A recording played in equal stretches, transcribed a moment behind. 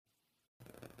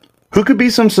Who could be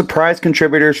some surprise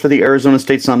contributors for the Arizona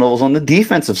State Sun Devils on the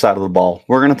defensive side of the ball?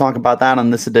 We're going to talk about that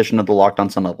on this edition of the Locked On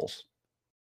Sun Devils.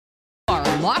 Are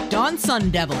Locked On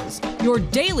Sun Devils, your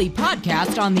daily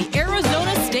podcast on the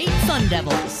Arizona State Sun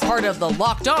Devils, part of the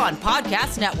Locked On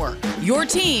Podcast Network, your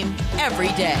team every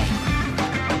day.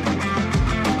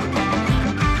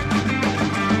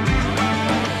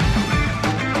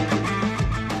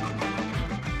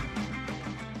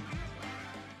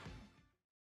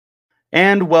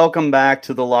 And welcome back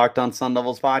to the Locked On Sun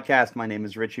Devils podcast. My name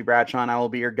is Richie Bradshaw, and I will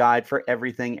be your guide for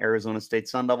everything Arizona State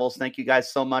Sun Devils. Thank you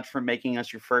guys so much for making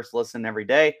us your first listen every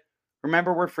day.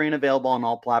 Remember, we're free and available on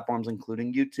all platforms,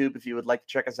 including YouTube, if you would like to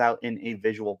check us out in a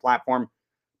visual platform.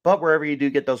 But wherever you do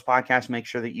get those podcasts, make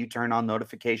sure that you turn on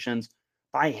notifications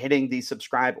by hitting the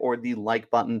subscribe or the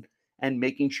like button and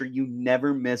making sure you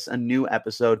never miss a new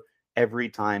episode every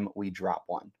time we drop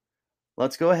one.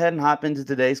 Let's go ahead and hop into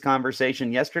today's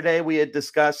conversation. Yesterday, we had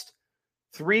discussed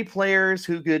three players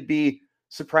who could be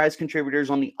surprise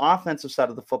contributors on the offensive side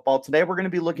of the football. Today, we're going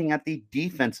to be looking at the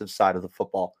defensive side of the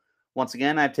football. Once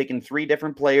again, I've taken three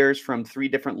different players from three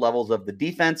different levels of the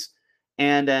defense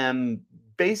and am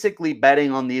basically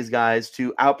betting on these guys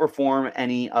to outperform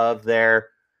any of their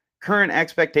current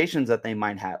expectations that they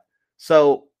might have.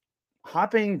 So,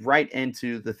 hopping right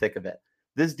into the thick of it,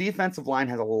 this defensive line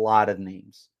has a lot of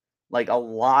names. Like a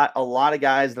lot of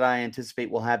guys that I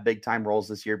anticipate will have big time roles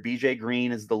this year. BJ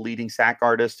Green is the leading sack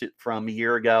artist from a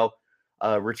year ago,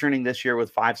 returning this year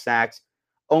with 5 sacks.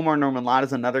 Omar Norman-Lott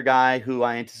is another guy who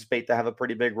I anticipate to have a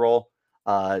pretty big role.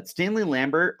 Stanley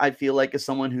Lambert, I feel like, is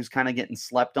someone who's kind of getting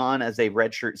slept on as a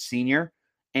redshirt senior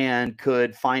and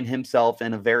could find himself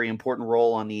in a very important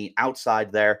role on the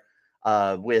outside there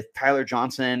with Tyler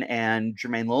Johnson and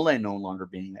Jermaine Lole no longer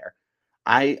being there.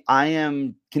 I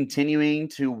am continuing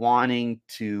to wanting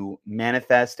to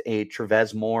manifest a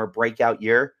Trevez Moore breakout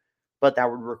year, but that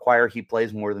would require he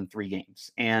plays more than 3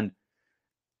 games. And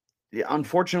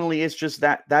unfortunately, it's just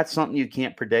that's something you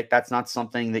can't predict. That's not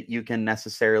something that you can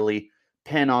necessarily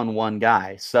pin on one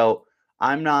guy. So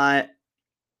I'm not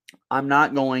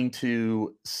going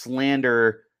to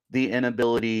slander the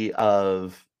inability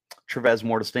of Trevez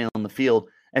Moore to stay on the field,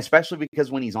 especially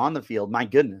because when he's on the field, my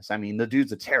goodness, I mean, the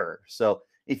dude's a terror. So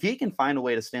if he can find a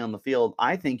way to stay on the field,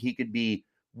 I think he could be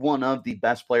one of the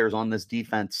best players on this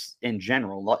defense in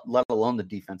general, let alone the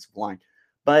defensive line.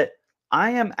 But I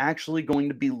am actually going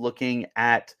to be looking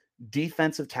at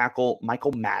defensive tackle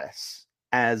Michael Matus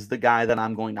as the guy that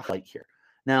I'm going to highlight here.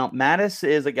 Now, Matus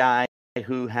is a guy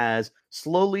who has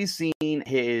slowly seen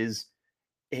his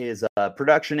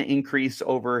production increase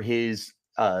over his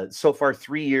so far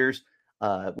 3 years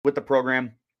with the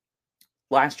program.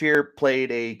 Last year, played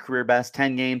a career best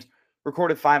 10 games,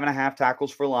 recorded 5.5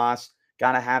 tackles for loss,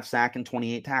 got a half sack and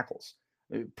 28 tackles.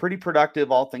 Pretty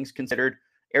productive, all things considered.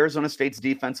 Arizona State's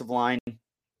defensive line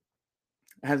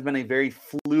has been a very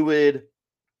fluid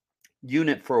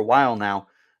unit for a while now.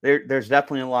 There's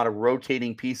definitely a lot of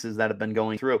rotating pieces that have been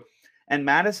going through. And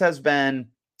Matus has been,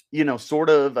 sort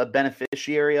of a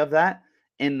beneficiary of that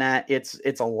in that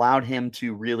it's allowed him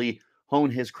to really hone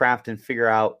his craft and figure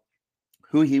out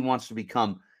who he wants to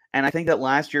become. And I think that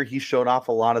last year he showed off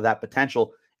a lot of that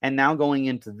potential. And now going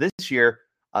into this year,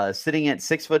 sitting at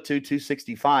 6'2",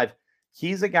 265,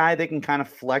 he's a guy that can kind of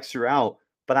flex throughout.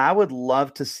 But I would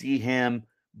love to see him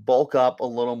bulk up a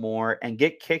little more and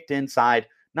get kicked inside,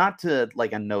 not to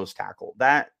like a nose tackle.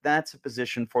 That's a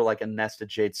position for like a Nesta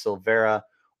Jade Silvera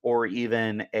or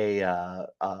even a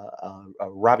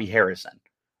Robbie Harrison.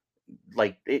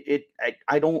 Like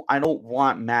I don't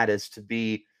want Matus to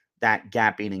be that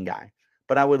gap eating guy,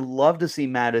 but I would love to see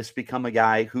Matus become a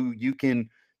guy who you can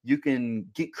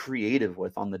get creative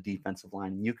with on the defensive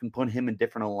line. You can put him in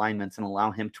different alignments and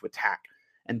allow him to attack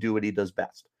and do what he does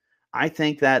best. I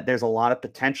think that there's a lot of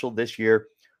potential this year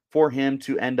for him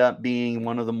to end up being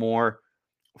one of the more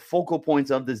focal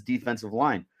points of this defensive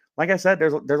line. Like I said,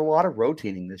 there's a lot of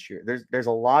rotating this year. There's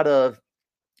a lot of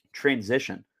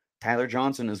transition. Tyler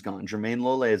Johnson is gone. Jermaine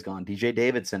Lole is gone. DJ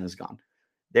Davidson is gone.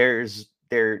 There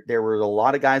were a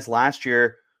lot of guys last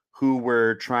year who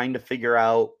were trying to figure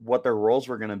out what their roles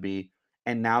were going to be,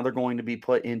 and now they're going to be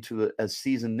put into a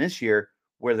season this year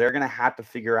where they're going to have to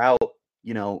figure out,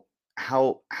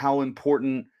 how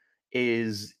important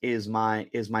is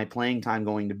my playing time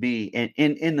going to be,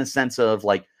 in the sense of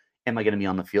like, am I going to be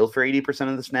on the field for 80%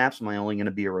 of the snaps? Am I only going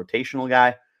to be a rotational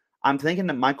guy? I'm thinking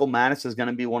that Michael Matus is going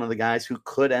to be one of the guys who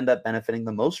could end up benefiting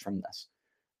the most from this.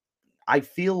 I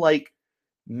feel like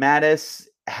Matus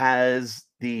has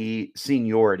the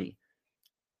seniority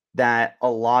that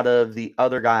a lot of the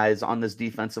other guys on this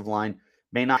defensive line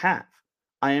may not have.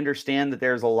 I understand that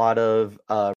there's a lot of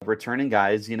returning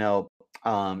guys.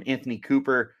 Anthony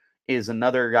Cooper is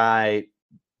another guy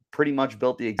pretty much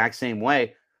built the exact same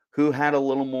way, who had a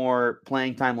little more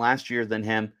playing time last year than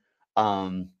him.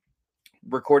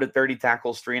 Recorded 30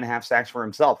 tackles, 3.5 sacks for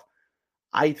himself.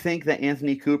 I think that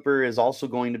Anthony Cooper is also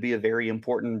going to be a very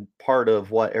important part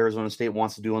of what Arizona State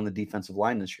wants to do on the defensive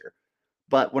line this year.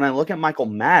 But when I look at Michael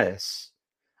Matus,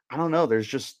 I don't know. There's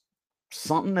just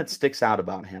something that sticks out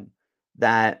about him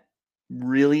that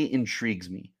really intrigues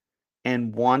me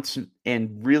and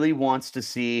really wants to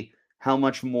see how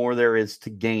much more there is to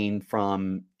gain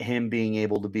from him being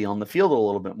able to be on the field a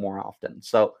little bit more often.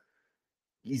 So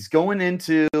he's going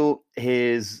into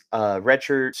his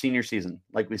redshirt senior season,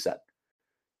 like we said.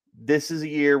 This is a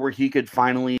year where he could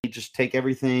finally just take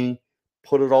everything,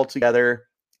 put it all together,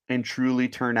 and truly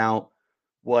turn out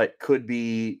what could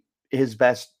be his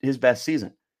best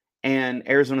season. And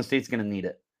Arizona State's going to need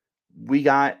it. We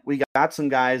got some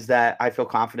guys that I feel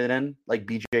confident in, like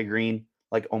BJ Green,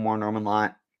 like Omar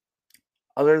Norman-Lott.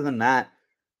 Other than that,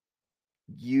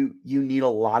 you need a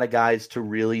lot of guys to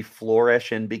really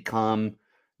flourish and become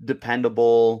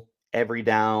dependable, every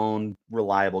down,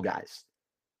 reliable guys.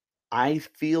 I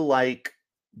feel like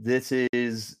this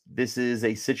is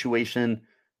a situation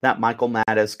that Michael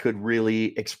Matus could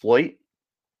really exploit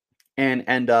and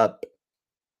end up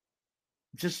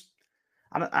just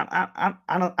I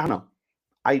don't know.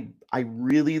 I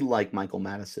really like Michael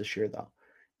Matus this year though.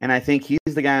 And I think he's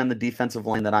the guy on the defensive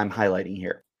line that I'm highlighting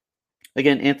here.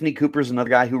 Again, Anthony Cooper is another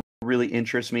guy who really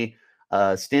interests me.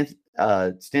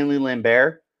 Stanley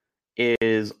Lambert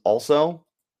is also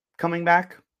coming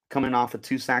back, coming off a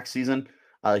 2-sack season.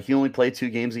 He only played 2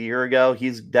 games a year ago.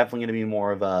 He's definitely going to be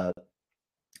more of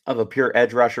a pure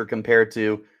edge rusher compared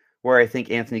to where I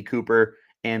think Anthony Cooper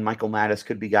and Michael Matus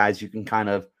could be guys you can kind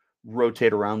of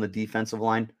rotate around the defensive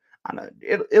line.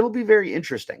 It'll be very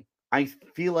interesting. I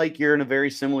feel like you're in a very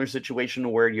similar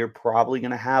situation where you're probably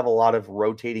going to have a lot of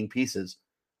rotating pieces,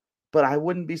 but I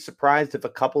wouldn't be surprised if a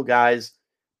couple guys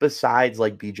besides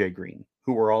like BJ Green,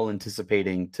 who we're all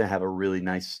anticipating to have a really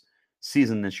nice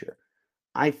season this year.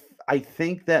 I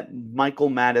think that Michael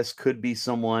Matus could be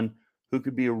someone who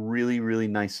could be a really, really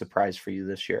nice surprise for you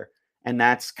this year. And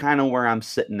that's kind of where I'm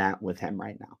sitting at with him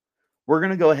right now. We're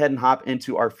going to go ahead and hop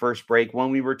into our first break.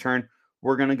 When we return,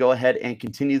 we're going to go ahead and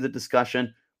continue the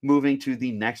discussion, moving to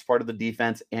the next part of the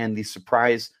defense and the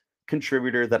surprise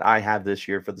contributor that I have this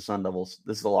year for the Sun Devils.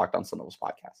 This is the Locked On Sun Devils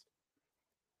podcast.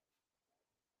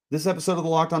 This episode of the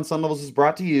Locked On Sun Devils is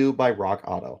brought to you by Rock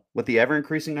Auto. With the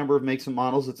ever-increasing number of makes and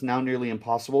models, it's now nearly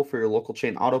impossible for your local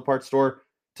chain auto parts store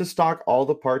to stock all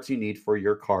the parts you need for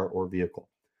your car or vehicle.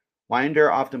 Why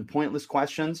endure often pointless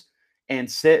questions and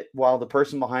sit while the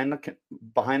person behind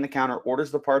the counter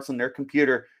orders the parts on their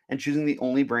computer and choosing the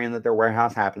only brand that their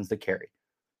warehouse happens to carry?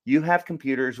 You have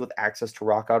computers with access to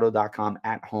rockauto.com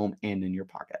at home and in your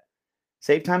pocket.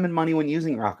 Save time and money when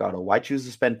using Rock Auto. Why choose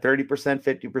to spend 30%,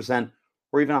 50%,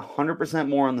 or even 100%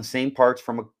 more on the same parts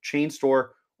from a chain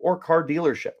store or car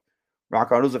dealership?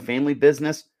 Rock Auto is a family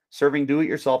business serving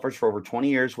do-it-yourselfers for over 20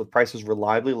 years with prices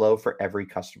reliably low for every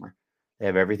customer. They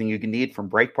have everything you can need from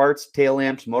brake parts, tail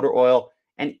lamps, motor oil,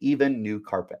 and even new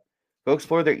carpet. Go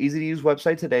explore their easy-to-use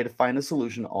website today to find a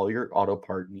solution to all your auto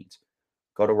part needs.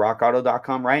 Go to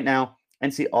rockauto.com right now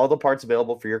and see all the parts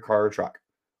available for your car or truck.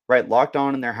 Write Locked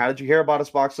On in their How Did You Hear About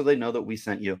Us box so they know that we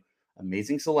sent you.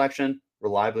 Amazing selection,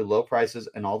 reliably low prices,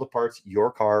 and all the parts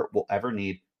your car will ever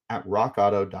need at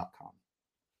rockauto.com.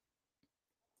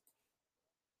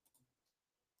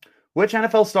 Which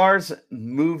NFL stars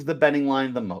move the betting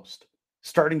line the most?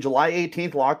 Starting July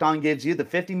 18th, Locked On gives you the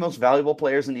 50 most valuable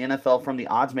players in the NFL from the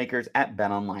odds makers at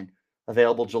BetOnline.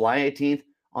 Available July 18th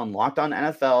on Locked On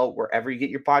NFL, wherever you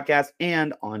get your podcast,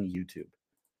 and on YouTube.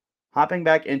 Hopping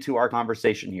back into our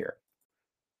conversation here.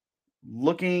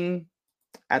 Looking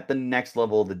at the next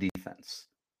level of the defense,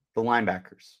 the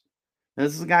linebackers. Now,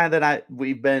 this is a guy that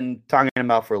we've been talking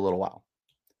about for a little while.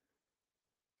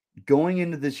 Going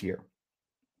into this year,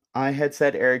 I had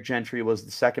said Eric Gentry was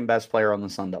the second best player on the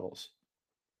Sun Devils.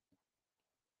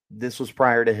 This was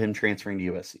prior to him transferring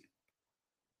to USC.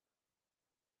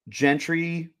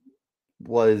 Gentry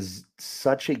was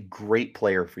such a great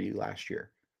player for you last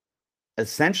year,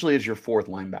 essentially as your fourth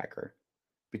linebacker,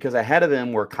 because ahead of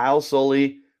him were Kyle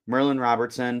Sully, Merlin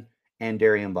Robertson, and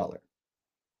Darian Butler.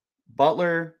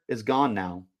 Butler is gone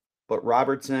now, but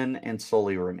Robertson and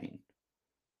Sully remain.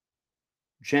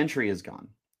 Gentry is gone.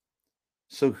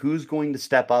 So who's going to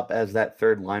step up as that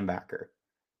third linebacker?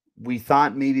 We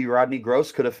thought maybe Rodney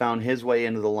Gross could have found his way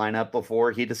into the lineup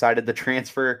before he decided to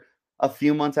transfer a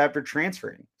few months after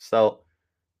transferring. So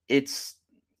it's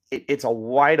it's a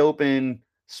wide open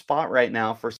spot right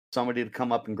now for somebody to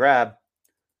come up and grab.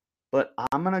 But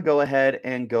I'm going to go ahead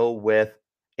and go with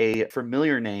a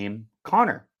familiar name,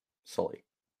 Connor Sully.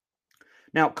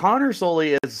 Now, Connor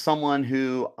Sully is someone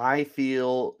who I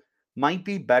feel might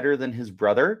be better than his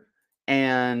brother,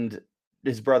 and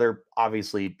his brother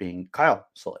obviously being Kyle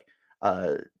Sully.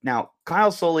 Now,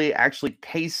 Kyle Sully actually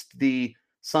paced the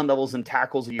Sun Devils in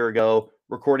tackles a year ago,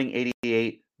 recording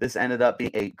 88. This ended up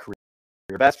being a career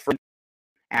best for him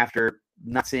after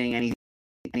not seeing any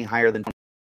higher than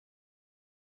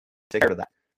 26 of that.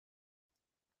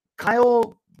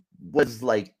 Kyle was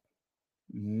like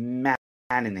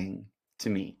maddening to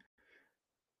me.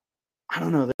 I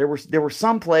don't know. There were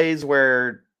some plays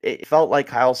where it felt like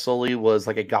Kyle Sully was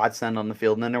like a godsend on the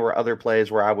field, and then there were other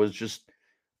plays where I was just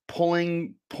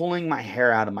pulling my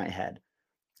hair out of my head,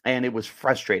 and it was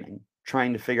frustrating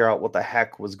trying to figure out what the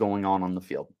heck was going on the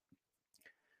field.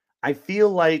 I feel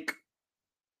like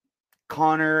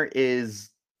Connor is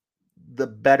the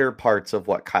better parts of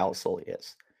what Kyle Sully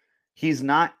is. He's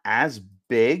not as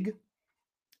big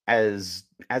as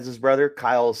his brother.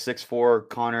 Kyle is 6'4",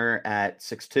 Connor at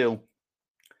 6'2".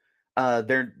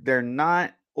 They're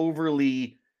not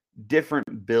overly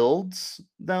different builds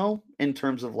though in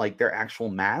terms of like their actual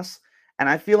mass, and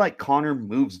I feel like Connor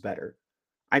moves better.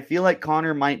 I feel like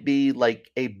Connor might be like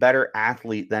a better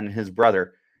athlete than his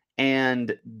brother,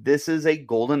 and this is a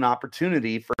golden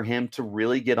opportunity for him to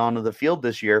really get onto the field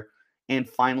this year and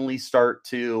finally start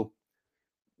to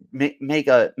make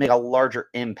a larger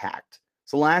impact.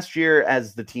 So last year,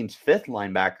 as the team's fifth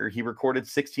linebacker, he recorded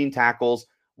 16 tackles,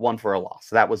 1 for a loss.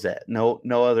 So that was it. No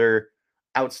other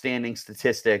outstanding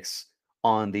statistics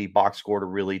on the box score to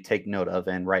really take note of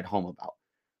and write home about.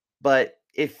 But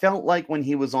it felt like when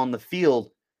he was on the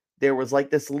field, there was like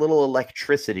this little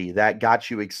electricity that got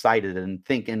you excited and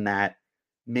thinking that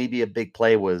maybe a big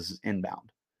play was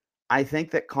inbound. I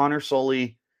think that Connor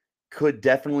Sully could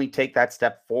definitely take that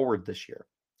step forward this year.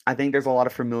 I think there's a lot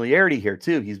of familiarity here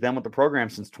too. He's been with the program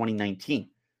since 2019.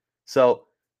 So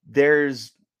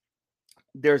there's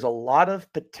a lot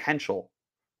of potential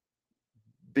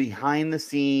behind the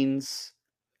scenes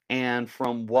and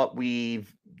from what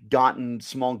we've gotten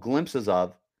small glimpses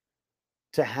of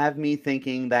to have me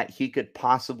thinking that he could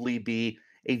possibly be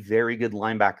a very good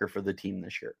linebacker for the team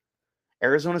this year.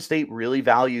 Arizona State really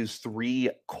values 3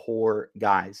 core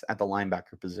guys at the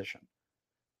linebacker position.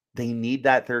 They need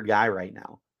that third guy right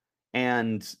now.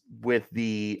 And with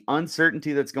the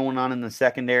uncertainty that's going on in the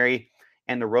secondary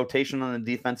and the rotation on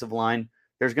the defensive line,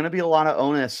 there's going to be a lot of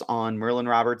onus on Merlin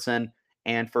Robertson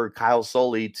and for Kyle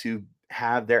Sully to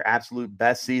have their absolute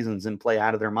best seasons and play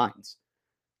out of their minds.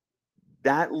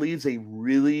 That leaves a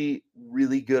really,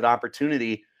 really good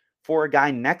opportunity for a guy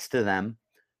next to them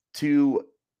to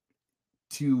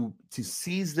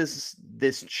seize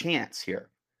this chance here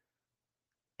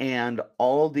and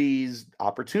all these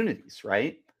opportunities,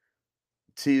 right?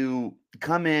 To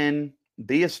come in,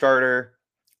 be a starter,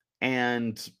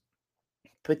 and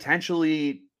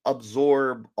potentially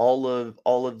absorb all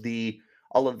of the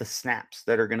snaps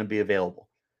that are going to be available.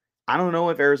 I don't know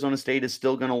if Arizona State is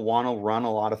still going to want to run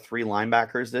a lot of 3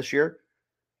 linebackers this year,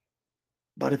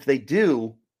 but if they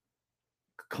do,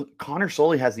 Connor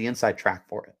Sully has the inside track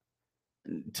for it.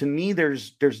 To me,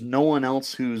 there's no one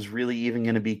else who's really even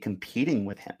going to be competing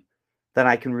with him that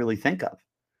I can really think of.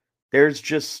 There's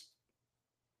just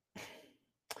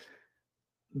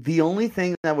the only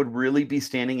thing that would really be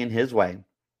standing in his way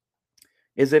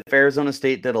is if Arizona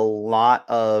State did a lot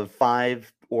of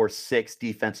 5 or 6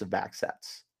 defensive back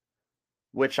sets,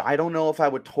 which I don't know if I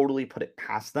would totally put it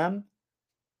past them.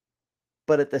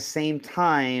 But at the same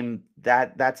time,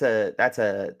 that's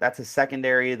a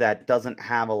secondary that doesn't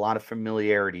have a lot of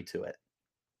familiarity to it.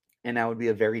 And that would be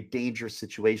a very dangerous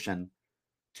situation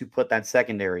to put that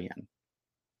secondary in.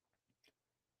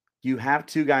 You have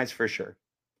 2 guys for sure.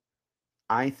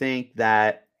 I think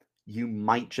that you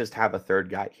might just have a third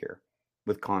guy here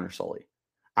with Connor Sully.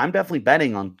 I'm definitely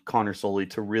betting on Connor Sully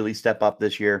to really step up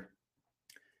this year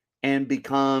and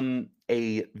become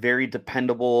a very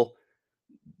dependable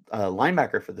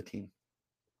linebacker for the team.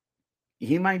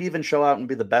 He might even show out and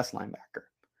be the best linebacker.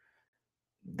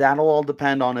 That'll all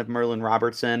depend on if Merlin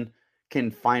Robertson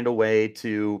can find a way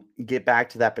to get back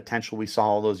to that potential we saw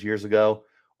all those years ago,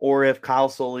 or if Kyle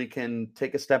Sully can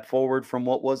take a step forward from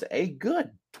what was a good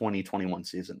 2021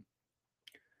 season.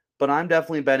 But I'm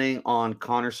definitely betting on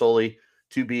Connor Sully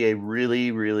to be a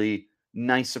really, really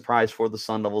nice surprise for the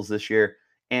Sun Devils this year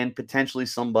and potentially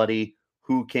somebody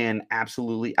who can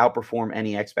absolutely outperform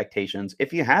any expectations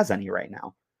if he has any right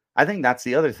now. I think that's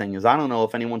the other thing is I don't know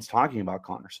if anyone's talking about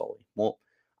Connor Sully. Well,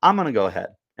 I'm going to go ahead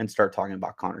and start talking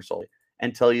about Connor Soley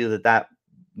and tell you that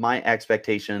my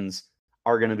expectations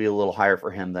are going to be a little higher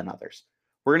for him than others.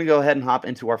 We're going to go ahead and hop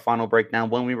into our final break now.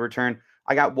 When we return,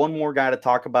 I got one more guy to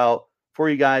talk about for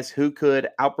you guys who could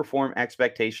outperform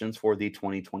expectations for the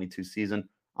 2022 season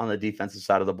on the defensive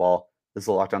side of the ball. This is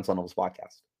the Locked On Sun Devils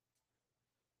podcast.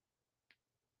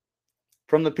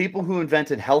 From the people who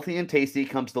invented healthy and tasty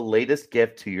comes the latest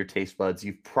gift to your taste buds.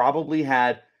 You've probably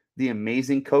had the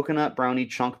amazing coconut brownie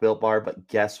chunk Built Bar, but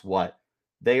guess what?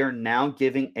 They are now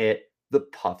giving it the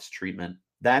Puffs treatment.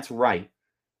 That's right.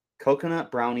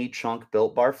 Coconut brownie chunk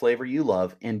Built Bar flavor you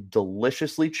love and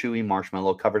deliciously chewy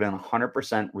marshmallow covered in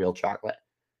 100% real chocolate.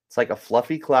 It's like a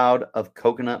fluffy cloud of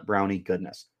coconut brownie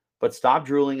goodness. But stop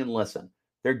drooling and listen.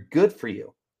 They're good for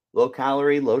you. Low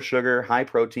calorie, low sugar, high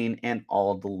protein, and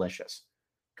all delicious.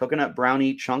 Coconut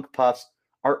brownie chunk puffs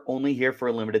are only here for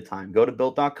a limited time. Go to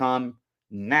Built.com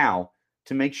now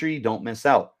to make sure you don't miss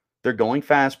out. They're going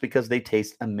fast because they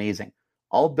taste amazing.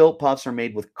 All Built Puffs are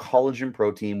made with collagen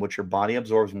protein, which your body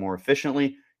absorbs more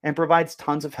efficiently and provides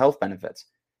tons of health benefits.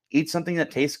 Eat something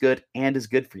that tastes good and is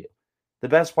good for you. The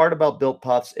best part about Built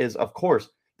Puffs is, of course,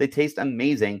 they taste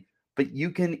amazing, but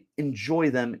you can enjoy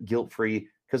them guilt-free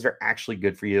because they're actually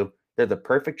good for you. They're the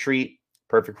perfect treat,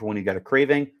 perfect for when you got a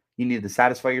craving, you need to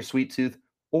satisfy your sweet tooth,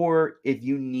 or if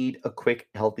you need a quick,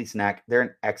 healthy snack, they're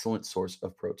an excellent source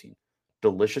of protein.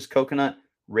 Delicious coconut,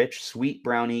 rich, sweet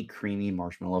brownie, creamy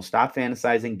marshmallow. Stop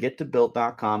fantasizing, get to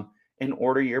Built.com and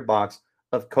order your box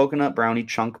of coconut brownie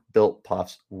chunk Built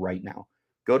Puffs right now.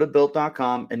 Go to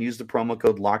Built.com and use the promo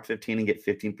code LOCKED15 and get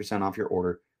 15% off your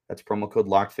order. That's promo code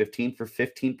LOCKED15 for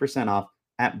 15% off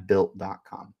at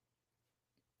Built.com.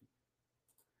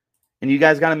 And you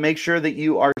guys got to make sure that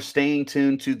you are staying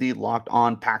tuned to the Locked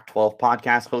On Pac-12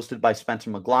 podcast hosted by Spencer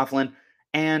McLaughlin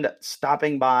and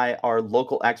stopping by our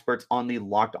local experts on the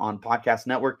Locked On Podcast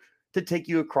Network to take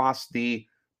you across the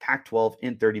Pac-12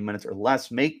 in 30 minutes or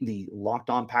less. Make the Locked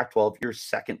On Pac-12 your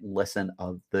second listen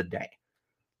of the day.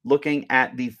 Looking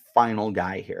at the final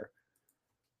guy here.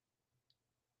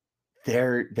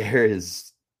 There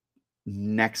is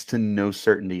next to no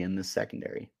certainty in this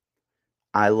secondary.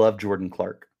 I love Jordan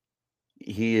Clark.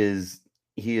 He is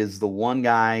the one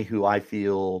guy who I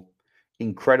feel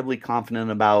incredibly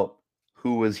confident about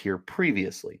who was here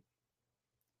previously.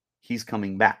 He's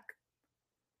coming back.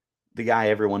 The guy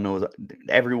everyone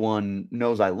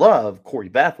knows I love, Corey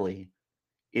Bethley,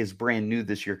 is brand new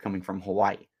this year coming from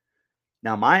Hawaii.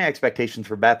 Now, my expectations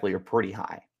for Bethley are pretty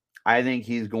high. I think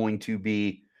he's going to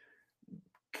be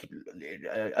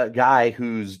a guy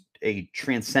who's a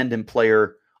transcendent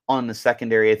player on the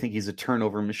secondary. I think he's a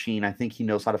turnover machine. I think he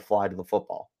knows how to fly to the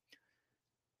football.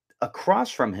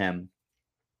 Across from him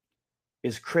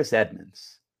is Chris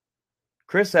Edmonds.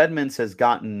 Chris Edmonds has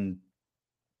gotten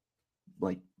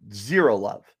like zero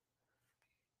love.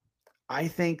 I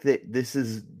think that this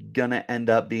is going to end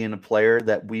up being a player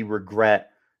that we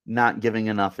regret not giving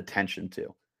enough attention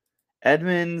to.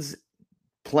 Edmonds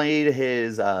played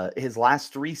his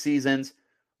last 3 seasons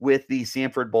with the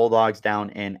Samford Bulldogs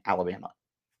down in Alabama.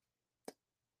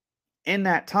 In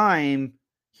that time,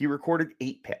 he recorded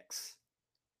 8 picks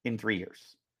in 3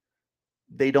 years.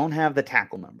 They don't have the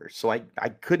tackle numbers, so I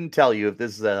couldn't tell you if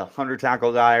this is a 100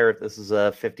 tackle guy or if this is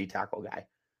a 50 tackle guy.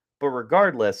 But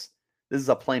regardless, this is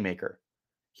a playmaker.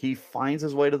 He finds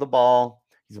his way to the ball.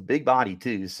 He's a big body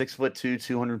too. He's 6'2",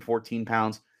 214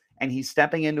 pounds, and he's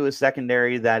stepping into a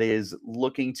secondary that is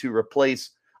looking to replace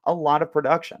a lot of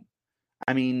production.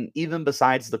 I mean, even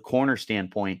besides the corner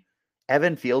standpoint,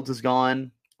 Evan Fields is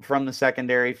gone from the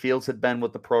secondary. Fields had been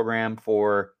with the program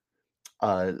for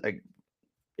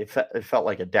it felt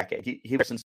like a decade. He was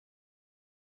since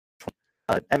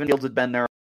Evan Fields had been there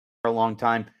for a long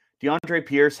time. DeAndre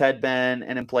Pierce had been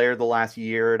an player the last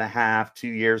year and a half, 2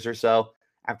 years or so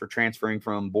after transferring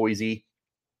from Boise.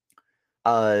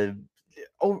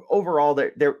 Overall,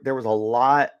 there was a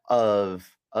lot of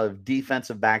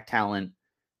defensive back talent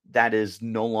that is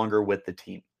no longer with the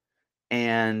team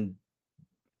and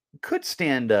could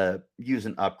stand to use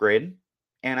an upgrade.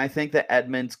 And I think that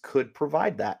Edmonds could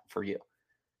provide that for you.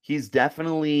 He's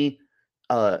definitely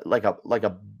like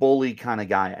a bully kind of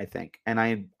guy, I think. And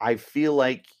I feel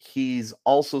like he's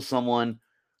also someone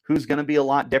who's going to be a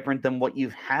lot different than what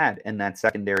you've had in that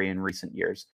secondary in recent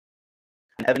years.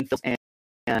 And Evan Fields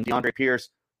and DeAndre Pierce,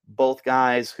 both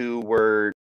guys who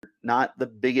were not the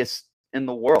biggest in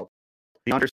the world.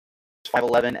 DeAndre's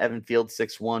 5'11", Evan Fields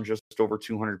 6'1", just over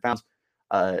 200 pounds.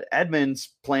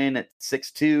 Edmonds playing at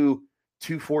 6'2",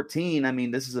 214. I mean,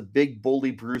 this is a big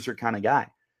bully bruiser kind of guy.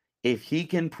 If he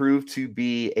can prove to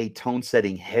be a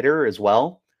tone-setting hitter as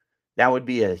well, that would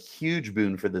be a huge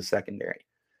boon for the secondary.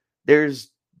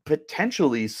 There's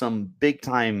potentially some big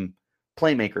time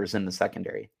playmakers in the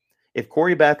secondary. If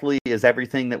Corey Bethley is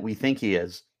everything that we think he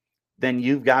is, then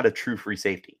you've got a true free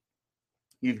safety.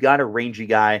 You've got a rangy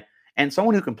guy and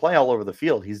someone who can play all over the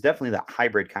field. He's definitely that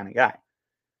hybrid kind of guy.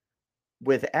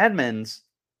 With Edmonds,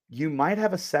 you might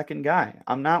have a second guy.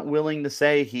 I'm not willing to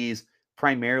say he's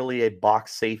primarily a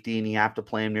box safety and you have to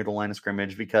play him near the line of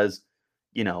scrimmage because,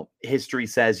 history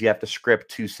says you have to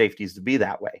script two safeties to be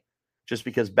that way. Just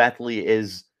because Bethley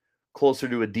is closer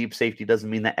to a deep safety doesn't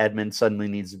mean that Edmonds suddenly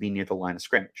needs to be near the line of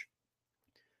scrimmage.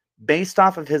 Based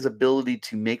off of his ability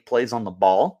to make plays on the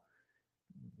ball,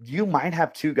 you might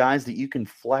have two guys that you can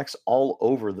flex all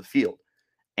over the field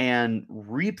and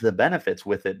reap the benefits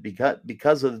with it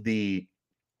because of the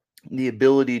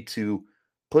ability to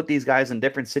put these guys in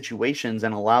different situations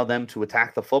and allow them to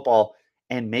attack the football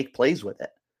and make plays with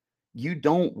it. You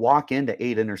don't walk into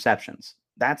 8 interceptions.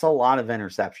 That's a lot of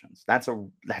interceptions. That's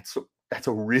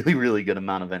a really, really good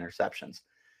amount of interceptions.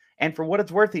 And for what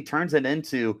it's worth, he turns it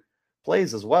into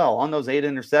plays as well. On those 8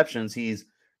 interceptions, he's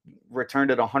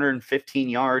returned it 115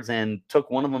 yards and took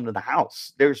one of them to the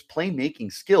house. There's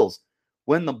playmaking skills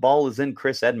when the ball is in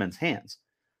Chris Edmonds' hands.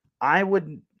 I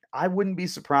wouldn't be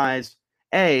surprised,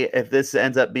 if this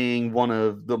ends up being one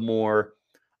of the more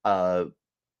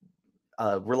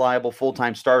reliable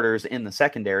full-time starters in the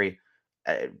secondary.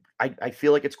 I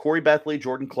feel like it's Corey Bethley,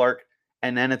 Jordan Clark,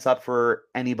 and then it's up for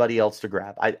anybody else to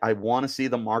grab. I want to see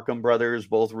the Markham brothers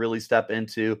both really step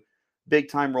into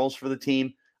big-time roles for the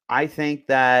team. I think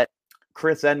that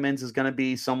Chris Edmonds is going to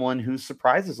be someone who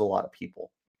surprises a lot of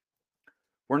people.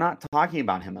 We're not talking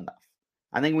about him enough.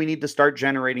 I think we need to start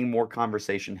generating more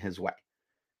conversation his way.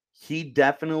 He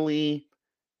definitely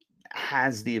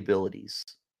has the abilities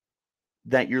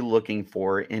that you're looking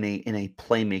for in a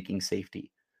playmaking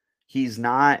safety. He's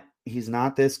not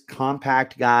this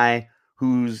compact guy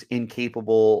who's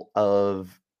incapable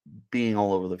of being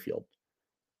all over the field.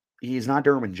 He's not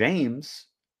Derwin James.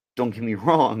 Don't get me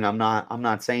wrong. I'm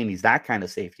not saying he's that kind of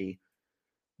safety,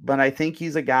 but I think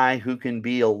he's a guy who can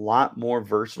be a lot more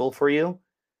versatile for you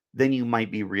than you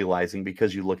might be realizing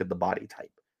because you look at the body type.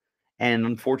 And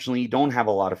unfortunately, you don't have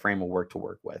a lot of frame of work to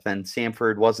work with. And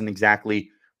Samford wasn't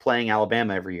exactly playing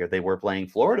Alabama every year. They were playing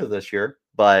Florida this year,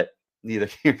 but neither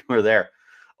here nor there.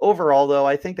 Overall, though,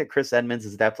 I think that Chris Edmonds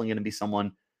is definitely going to be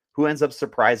someone who ends up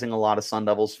surprising a lot of Sun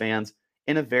Devils fans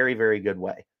in a very, very good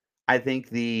way. I think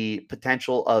the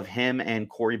potential of him and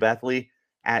Corey Bethley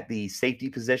at the safety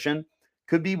position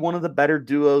could be one of the better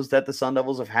duos that the Sun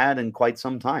Devils have had in quite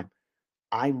some time.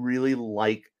 I really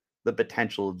like the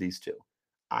potential of these two.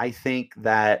 I think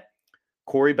that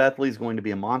Corey Bethley is going to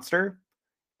be a monster,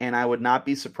 and I would not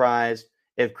be surprised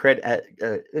if Chris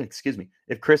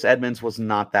Edmonds was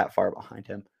not that far behind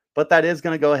him. But that is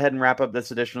going to go ahead and wrap up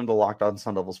this edition of the Locked On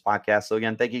Sun Devils podcast. So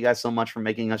again, thank you guys so much for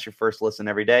making us your first listen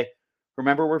every day.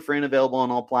 Remember, we're free and available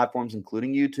on all platforms,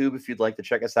 including YouTube, if you'd like to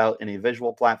check us out in a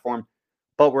visual platform.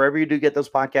 But wherever you do get those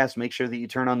podcasts, make sure that you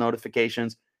turn on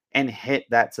notifications and hit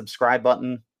that subscribe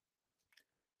button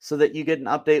so that you get an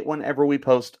update whenever we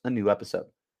post a new episode.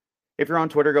 If you're on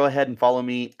Twitter, go ahead and follow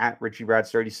me at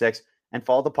RichieBrads36 and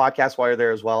follow the podcast while you're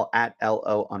there as well at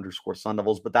LO_Sun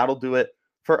Devils. But that'll do it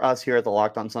for us here at the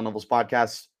Locked On Sun Devils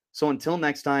podcast. So until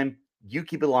next time, you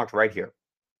keep it locked right here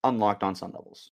on Locked On Sun Devils.